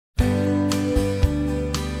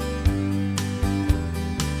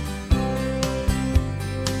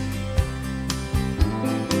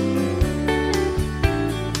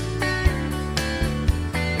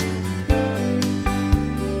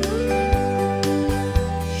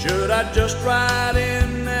I'd just ride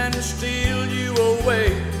in and steal you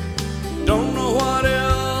away. Don't know what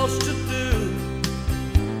else to do.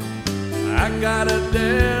 I got a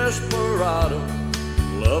desperado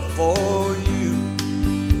love for you.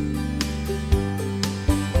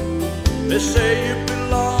 They say you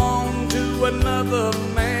belong to another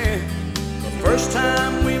man. The first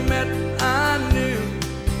time we met I knew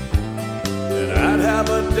that I'd have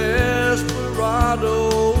a desperado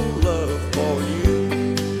love for you.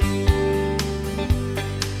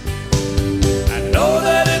 I know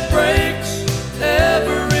that it breaks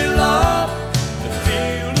every love to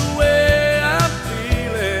feel the way I'm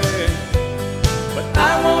feeling, but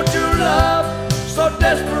I want your love so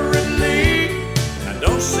desperately. I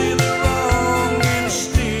don't see the wrong in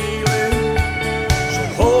stealing, so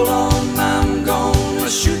hold on, I'm gonna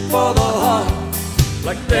shoot for the heart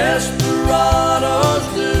like desperados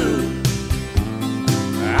do.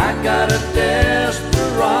 I got a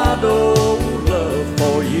desperado